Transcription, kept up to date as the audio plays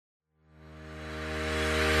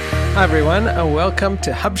Hi everyone, and welcome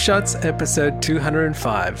to HubShots episode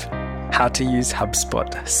 205. How to use HubSpot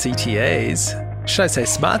CTAs, should I say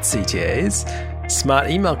smart CTAs, smart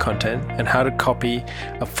email content, and how to copy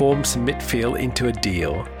a form submit field into a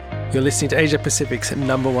deal. You're listening to Asia Pacific's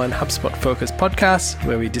 #1 HubSpot focused podcast,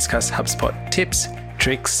 where we discuss HubSpot tips,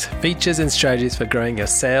 tricks, features, and strategies for growing your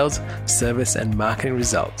sales, service, and marketing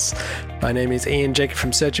results. My name is Ian Jacob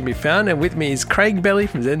from Search and Be Found, and with me is Craig Belly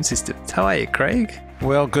from Zen Systems. How are you, Craig?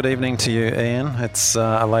 Well, good evening to you, Ian. It's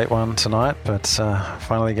a late one tonight, but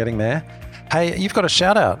finally getting there. Hey, you've got a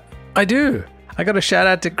shout out. I do. I got a shout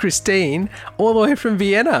out to Christine all the way from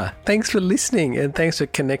Vienna. Thanks for listening and thanks for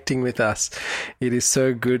connecting with us. It is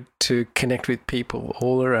so good to connect with people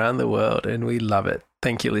all around the world, and we love it.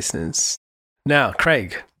 Thank you, listeners. Now,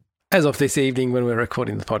 Craig, as of this evening when we're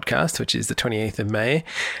recording the podcast, which is the 28th of May,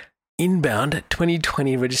 Inbound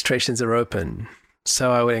 2020 registrations are open.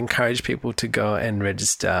 So I would encourage people to go and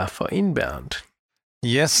register for Inbound.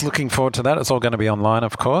 Yes, looking forward to that. It's all going to be online,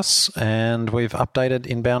 of course. And we've updated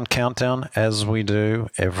Inbound Countdown as we do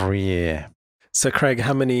every year. So, Craig,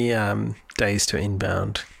 how many days to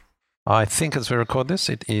Inbound? I think as we record this,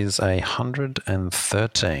 it is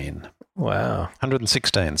 113. Wow.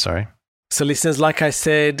 116, sorry. So, listeners, like I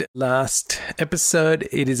said last episode,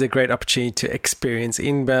 it is a great opportunity to experience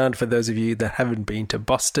Inbound for those of you that haven't been to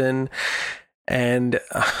Boston. And,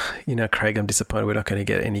 Craig, I'm disappointed we're not going to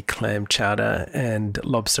get any clam chowder and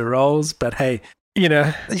lobster rolls. But hey,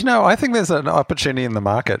 I think there's an opportunity in the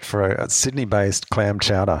market for a Sydney-based clam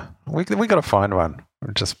chowder. We got to find one.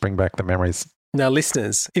 Just bring back the memories. Now,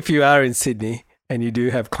 listeners, if you are in Sydney and you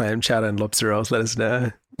do have clam chowder and lobster rolls, let us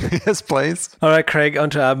know. Yes, please. All right, Craig, on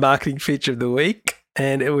to our marketing feature of the week.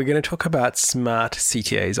 And we're going to talk about smart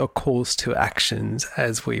CTAs, or calls to actions,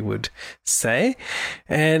 as we would say.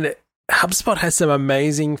 And HubSpot has some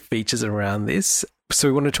amazing features around this. So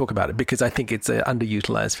we want to talk about it because I think it's an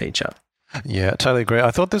underutilized feature. Yeah, totally agree.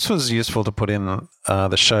 I thought this was useful to put in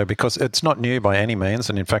the show because it's not new by any means.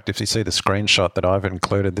 And in fact, if you see the screenshot that I've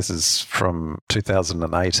included, this is from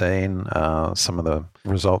 2018, some of the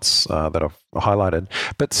results that I've highlighted.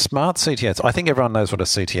 But smart CTAs, I think everyone knows what a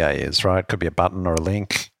CTA is, right? It could be a button or a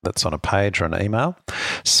link that's on a page or an email.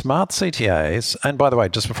 Smart CTAs, and by the way,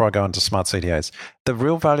 just before I go into smart CTAs, the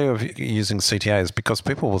real value of using CTAs, because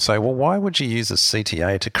people will say, well, why would you use a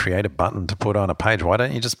CTA to create a button to put on a page? Why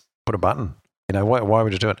don't you just put a button? Why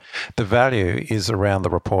would you do it? The value is around the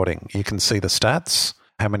reporting. You can see the stats,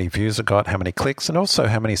 how many views it got, how many clicks, and also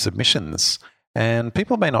how many submissions. And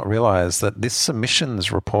people may not realize that this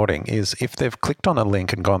submissions reporting is if they've clicked on a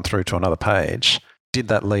link and gone through to another page, did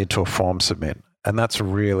that lead to a form submit? And that's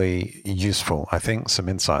really useful, I think, some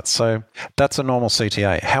insights. So that's a normal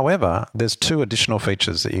CTA. However, there's two additional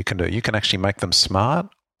features that you can do. You can actually make them smart,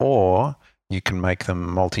 or you can make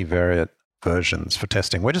them multivariate versions for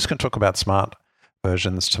testing. We're just going to talk about smart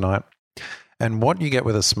versions tonight. And what you get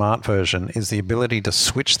with a smart version is the ability to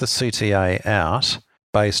switch the CTA out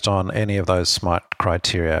based on any of those smart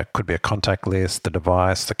criteria. It could be a contact list, the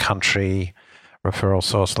device, the country, referral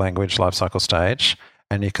source, language, lifecycle stage,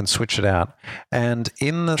 and you can switch it out. And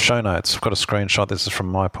in the show notes, I've got a screenshot. This is from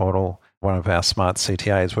My Portal, one of our smart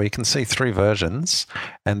CTAs, where you can see 3 versions,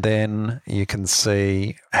 and then you can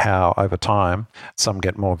see how over time some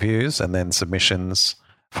get more views and then submissions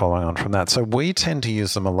following on from that. So we tend to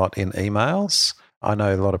use them a lot in emails. I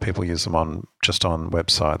know a lot of people use them on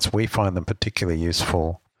websites. We find them particularly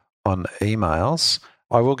useful on emails.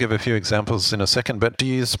 I will give a few examples in a second, but do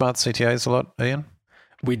you use smart CTAs a lot, Ian?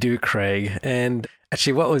 We do, Craig. And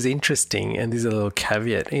actually, what was interesting, and there's a little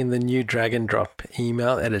caveat, in the new drag and drop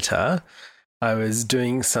email editor, I was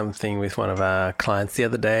doing something with one of our clients the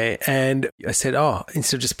other day, and I said,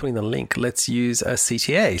 instead of just putting the link, let's use a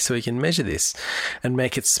CTA so we can measure this and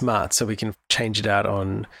make it smart so we can change it out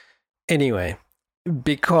on anyway.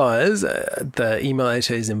 Because the email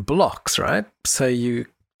editor is in blocks, right? So you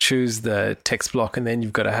choose the text block, and then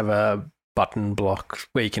you've got to have a button block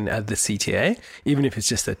where you can add the CTA, even if it's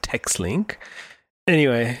just a text link.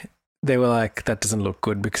 Anyway, they were like, that doesn't look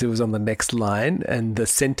good because it was on the next line and the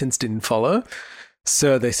sentence didn't follow.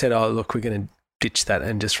 So they said, look, we're going to ditch that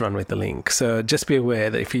and just run with the link. So just be aware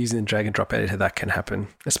that if you're using a drag and drop editor, that can happen,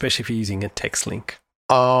 especially if you're using a text link.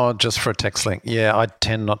 Oh, just for a text link. Yeah, I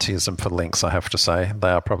tend not to use them for links, I have to say. They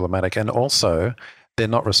are problematic. And also, they're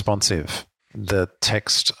not responsive. The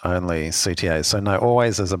text-only CTAs. So no,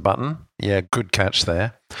 always as a button. Yeah, good catch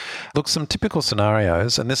there. Look, some typical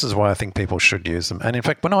scenarios, and this is why I think people should use them. And in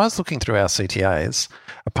fact, when I was looking through our CTAs,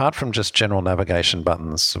 apart from just general navigation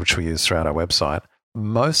buttons, which we use throughout our website,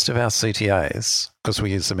 most of our CTAs, because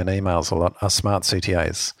we use them in emails a lot, are smart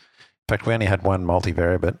CTAs. In fact, we only had one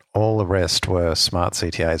multivariate. All the rest were smart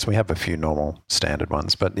CTAs. We have a few normal standard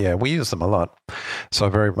ones, but yeah, we use them a lot. So I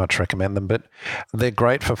very much recommend them. But they're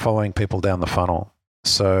great for following people down the funnel.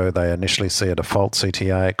 So they initially see a default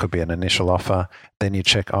CTA. It could be an initial offer. Then you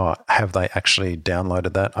check, have they actually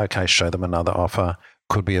downloaded that? Okay, show them another offer.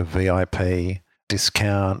 Could be a VIP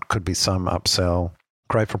discount. Could be some upsell.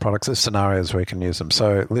 Great for products. There's scenarios where you can use them.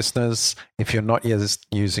 So listeners, if you're not yet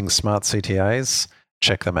using smart CTAs,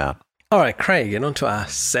 check them out. All right, Craig, and on to our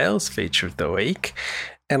sales feature of the week.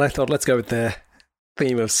 And I thought let's go with the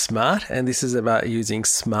theme of smart. And this is about using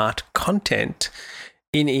smart content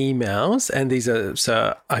in emails. And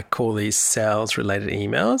so I call these sales related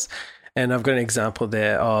emails. And I've got an example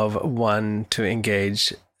there of one to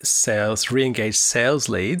re-engage sales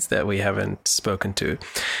leads that we haven't spoken to.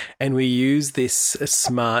 And we use this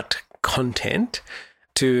smart content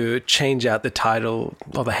to change out the title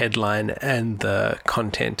or the headline and the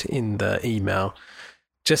content in the email,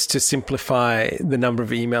 just to simplify the number of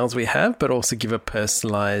emails we have, but also give a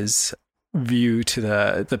personalized view to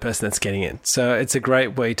the person that's getting it. So it's a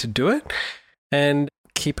great way to do it and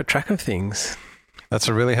keep a track of things. That's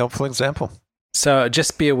a really helpful example. So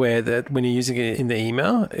just be aware that when you're using it in the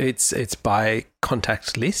email, it's by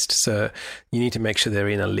contact list. So you need to make sure they're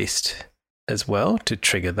in a list as well to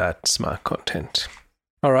trigger that smart content.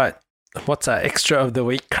 All right. What's our extra of the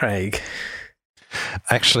week, Craig?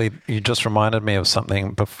 Actually, you just reminded me of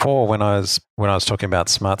something before when I was talking about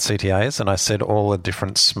smart CTAs, and I said all the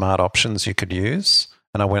different smart options you could use,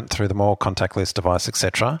 and I went through them all, contact list, device,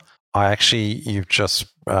 etc. You've just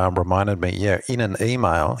reminded me, in an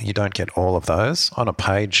email, you don't get all of those. On a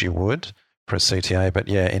page, you would for a CTA, but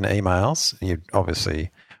in emails, you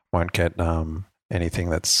obviously won't get anything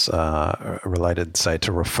that's related, say,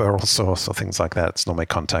 to referral source or things like that. It's normally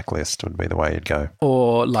contact list would be the way you'd go.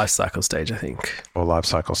 Or life cycle stage, I think. Or life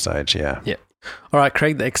cycle stage, yeah. Yeah. All right,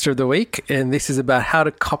 Craig, the extra of the week. And this is about how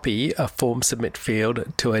to copy a form submit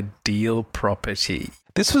field to a deal property.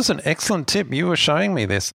 This was an excellent tip. You were showing me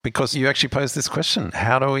this because you actually posed this question.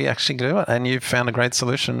 How do we actually do it? And you found a great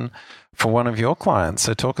solution for one of your clients.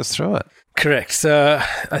 So talk us through it. Correct. So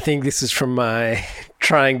I think this is from my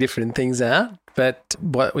trying different things out. But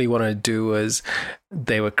what we want to do was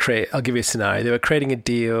I'll give you a scenario. They were creating a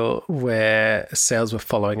deal where sales were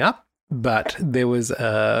following up, but there was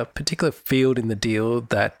a particular field in the deal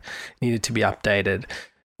that needed to be updated.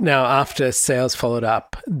 Now, after sales followed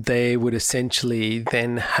up, they would essentially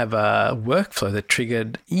then have a workflow that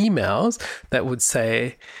triggered emails that would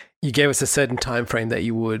say, you gave us a certain time frame that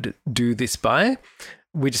you would do this by.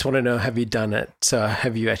 We just want to know, have you done it? So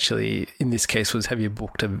have you actually, in this case, have you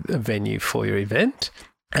booked a venue for your event?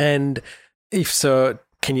 And if so,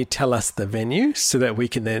 can you tell us the venue so that we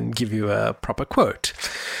can then give you a proper quote?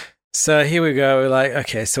 So here we go. We're like,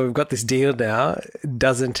 okay, so we've got this deal now. It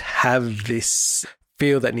doesn't have this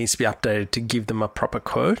field that needs to be updated to give them a proper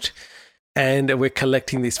quote. And we're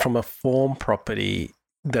collecting this from a form property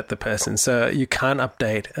that the person, so you can't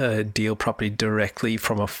update a deal property directly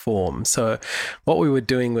from a form. So what we were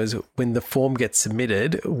doing was when the form gets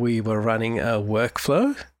submitted, we were running a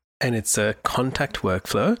workflow, and it's a contact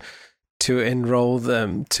workflow to enroll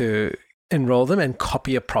them and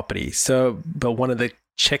copy a property. So, but one of the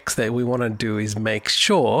checks that we want to do is make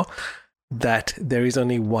sure that there is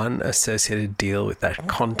only one associated deal with that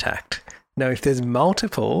contact. Now, if there's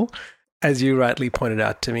multiple, as you rightly pointed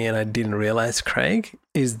out to me, and I didn't realize, Craig,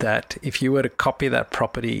 is that if you were to copy that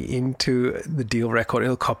property into the deal record,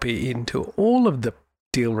 it'll copy into all of the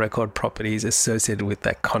deal record properties associated with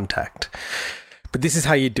that contact. But this is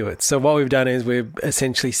how you do it. So what we've done is we've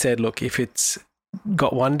essentially said, look, if it's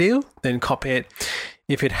got one deal, then copy it.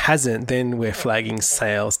 If it hasn't, then we're flagging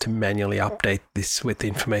sales to manually update this with the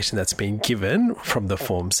information that's been given from the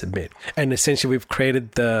form submit. And essentially we've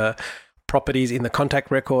created the properties in the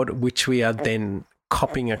contact record, which we are then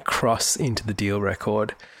copying across into the deal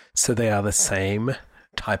record. So they are the same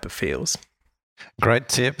type of fields. Great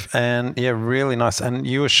tip. And really nice. And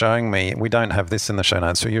you were showing me, we don't have this in the show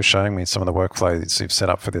notes, so you were showing me some of the workflows you've set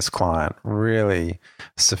up for this client. Really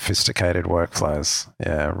sophisticated workflows.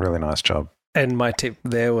 Yeah, really nice job. And my tip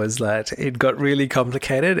there was that it got really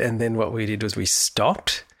complicated. And then what we did was we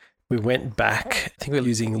stopped. We went back, I think we were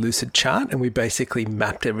using Lucidchart, and we basically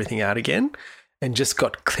mapped everything out again and just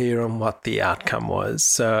got clear on what the outcome was.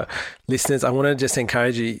 So listeners, I want to just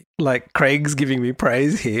encourage you, like Craig's giving me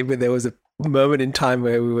praise here, but there was a moment in time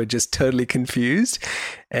where we were just totally confused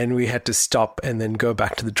and we had to stop and then go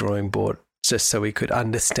back to the drawing board just so we could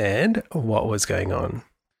understand what was going on.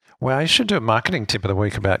 Well, you should do a marketing tip of the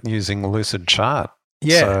week about using Lucidchart.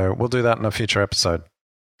 Yeah. So we'll do that in a future episode.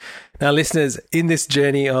 Now, listeners, in this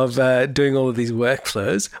journey of doing all of these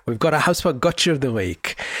workflows, we've got a HubSpot Gotcha of the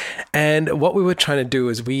Week. And what we were trying to do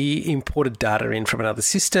is we imported data in from another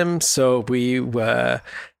system, so we were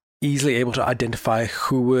easily able to identify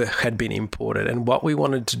who had been imported. And what we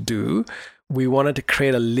wanted to do, we wanted to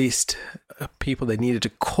create a list of people they needed to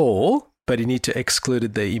call, but you need to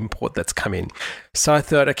exclude the import that's come in. So I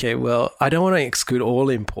thought, okay, well, I don't want to exclude all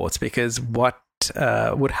imports, because what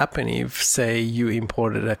would happen if, say, you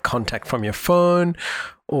imported a contact from your phone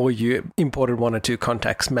or you imported one or two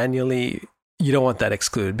contacts manually? You don't want that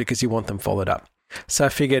excluded because you want them followed up. So I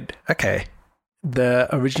figured, okay, the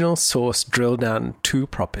original source drill down to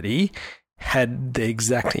property had the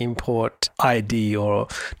exact import ID or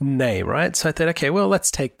name, right? So I thought, okay, well, let's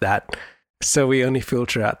take that. So we only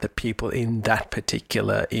filter out the people in that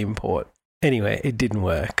particular import. Anyway, it didn't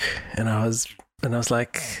work. And I was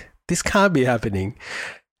like, this can't be happening.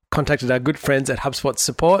 Contacted our good friends at HubSpot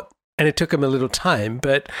support, and it took them a little time.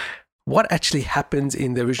 But what actually happens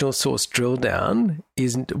in the original source drill down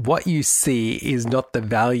is what you see is not the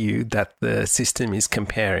value that the system is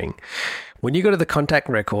comparing. When you go to the contact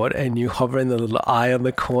record and you hover in the little eye on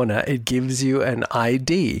the corner, it gives you an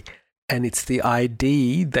ID. And it's the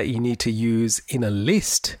ID that you need to use in a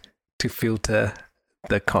list to filter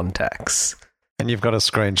the contacts. And you've got a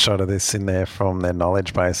screenshot of this in there from their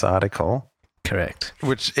knowledge base article. Correct.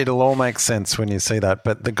 Which it'll all make sense when you see that.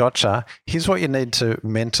 But the gotcha, here's what you need to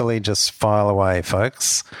mentally just file away,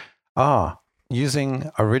 folks. Using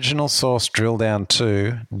original source drill down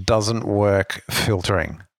to doesn't work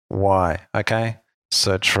filtering. Why? Okay.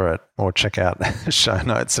 Search for it or check out show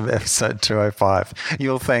notes of episode 205.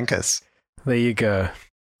 You'll thank us. There you go.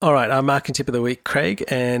 All right, our marketing tip of the week, Craig,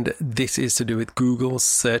 and this is to do with Google's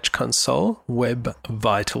Search Console Web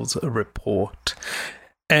Vitals report.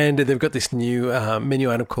 And they've got this new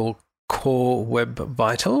menu item called Core Web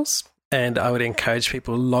Vitals, and I would encourage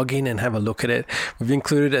people to log in and have a look at it. We've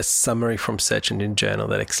included a summary from Search Engine Journal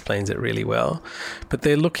that explains it really well. But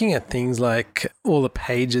they're looking at things like all the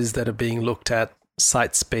pages that are being looked at,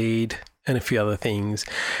 site speed, and a few other things.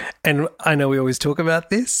 And I know we always talk about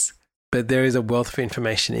this, but there is a wealth of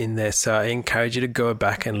information in there. So I encourage you to go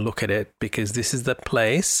back and look at it, because this is the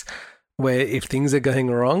place where if things are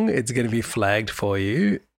going wrong, it's going to be flagged for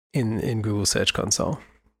you in Google Search Console.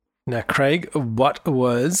 Now, Craig, what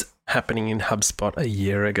was happening in HubSpot a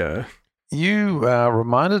year ago? You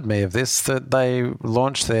reminded me of this, that they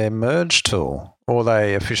launched their merge tool, or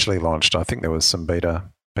they officially launched. I think there was some beta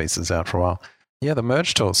pieces out for a while. Yeah, the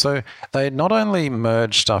merge tool. So they not only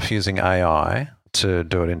merge stuff using AI to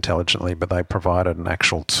do it intelligently, but they provided an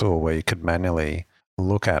actual tool where you could manually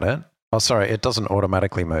look at it. Oh, sorry, it doesn't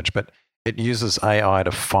automatically merge, but it uses AI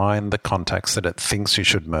to find the contacts that it thinks you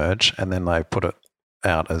should merge, and then they put it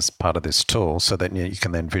out as part of this tool so that you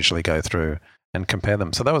can then visually go through and compare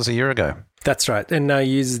them. So that was a year ago. That's right. And now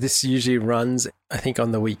this usually runs, I think,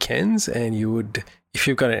 on the weekends, and you would, if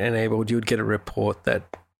you've got it enabled, you would get a report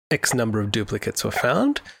that X number of duplicates were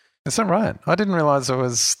found. Is that right? I didn't realize it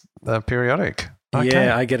was periodic. Okay.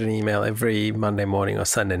 Yeah, I get an email every Monday morning or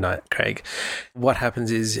Sunday night, Craig. What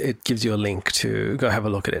happens is it gives you a link to go have a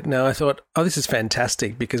look at it. Now, I thought, this is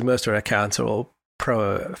fantastic, because most of our accounts are all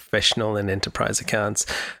professional and enterprise accounts.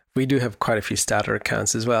 We do have quite a few starter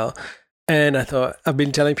accounts as well. And I thought, I've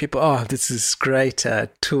been telling people, this is great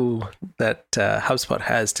tool that HubSpot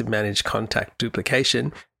has to manage contact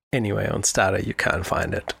duplication. Anyway, on starter, you can't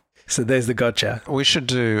find it. So there's the gotcha. We should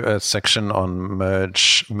do a section on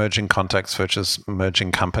merging contacts versus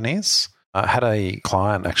merging companies. I had a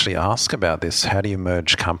client actually ask about this. How do you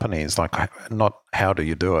merge companies? Like, not how do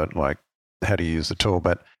you do it, like how do you use the tool,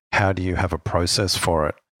 but how do you have a process for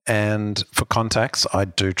it? And for contacts, I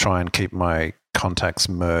do try and keep my contacts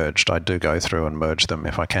merged. I do go through and merge them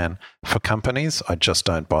if I can. For companies, I just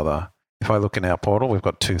don't bother. If I look in our portal, we've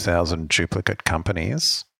got 2,000 duplicate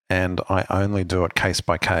companies. And I only do it case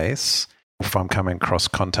by case. If I'm coming across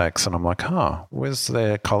contacts and I'm like, where's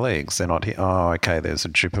their colleagues? They're not here. Oh, okay, there's a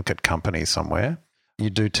duplicate company somewhere. You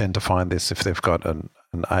do tend to find this if they've got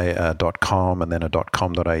a .com and then a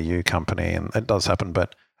 .com.au company, and it does happen.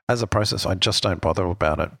 But as a process, I just don't bother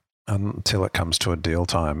about it until it comes to a deal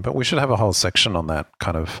time. But we should have a whole section on that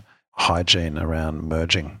kind of hygiene around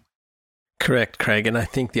merging. Correct, Craig. And I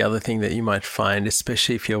think the other thing that you might find,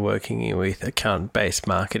 especially if you're working with account-based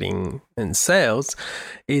marketing and sales,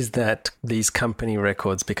 is that these company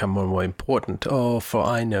records become more and more important.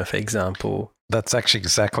 For example. That's actually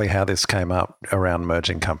exactly how this came up around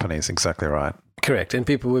merging companies. Exactly right. Correct. And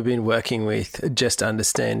people we've been working with just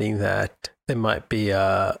understanding that there might be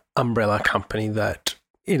a umbrella company that,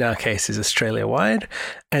 in our case, is Australia-wide,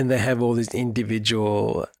 and they have all these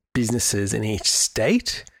individual businesses in each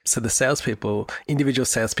state. So the salespeople, individual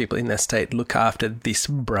salespeople in that state look after this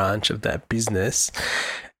branch of that business,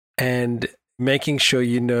 and making sure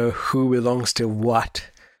you know who belongs to what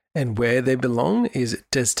and where they belong it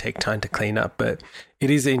does take time to clean up, but it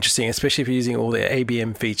is interesting, especially if you're using all the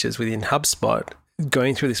ABM features within HubSpot.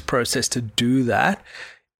 Going through this process to do that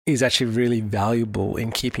is actually really valuable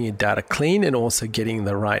in keeping your data clean and also getting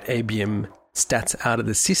the right ABM stats out of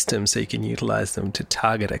the system so you can utilize them to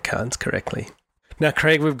target accounts correctly. Now,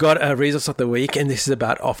 Craig, we've got a resource of the week, and this is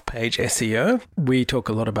about off-page SEO. We talk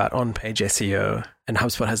a lot about on-page SEO, and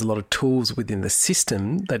HubSpot has a lot of tools within the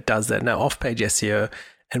system that does that. Now, off-page SEO,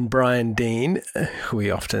 and Brian Dean, who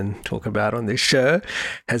we often talk about on this show,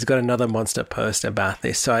 has got another monster post about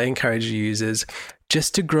this. So I encourage users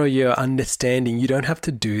just to grow your understanding. You don't have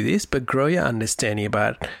to do this, but grow your understanding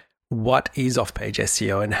about what is off-page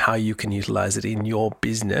SEO and how you can utilize it in your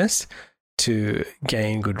business to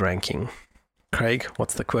gain good ranking. Craig,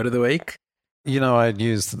 what's the quote of the week? You know, I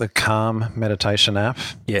used the Calm meditation app.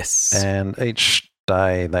 Yes. And each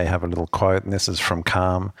day they have a little quote, and this is from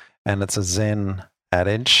Calm, and it's a Zen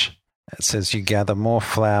adage. It says, "You gather more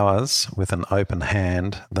flowers with an open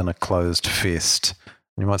hand than a closed fist."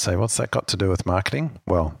 You might say, what's that got to do with marketing?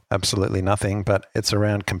 Well, absolutely nothing, but it's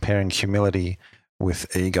around comparing humility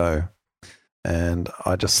with ego. And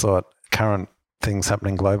I just thought current things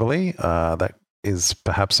happening globally, that is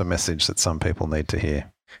perhaps a message that some people need to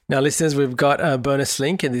hear. Now, listeners, we've got a bonus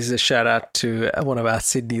link, and this is a shout out to one of our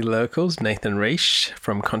Sydney locals, Nathan Reish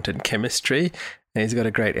from Content Chemistry. And he's got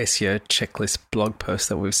a great SEO checklist blog post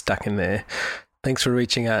that we've stuck in there. Thanks for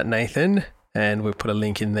reaching out, Nathan. And we've put a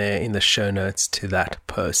link in there in the show notes to that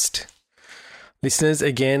post. Listeners,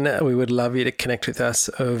 again, we would love you to connect with us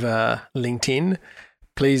over LinkedIn.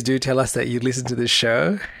 Please do tell us that you listen to this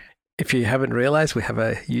show. If you haven't realized, we have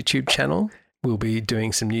a YouTube channel. We'll be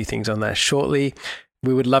doing some new things on that shortly.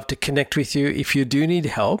 We would love to connect with you. If you do need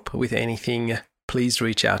help with anything, please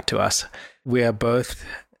reach out to us. We are both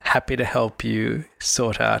happy to help you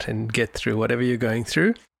sort out and get through whatever you're going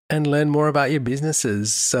through and learn more about your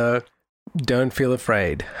businesses. So don't feel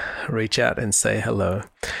afraid. Reach out and say hello.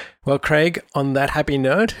 Well, Craig, on that happy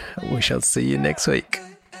note, we shall see you next week.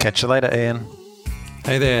 Catch you later, Ian.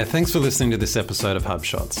 Hey there, thanks for listening to this episode of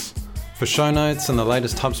HubShots. For show notes and the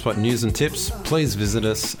latest HubSpot news and tips, please visit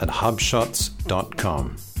us at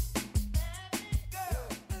hubshots.com.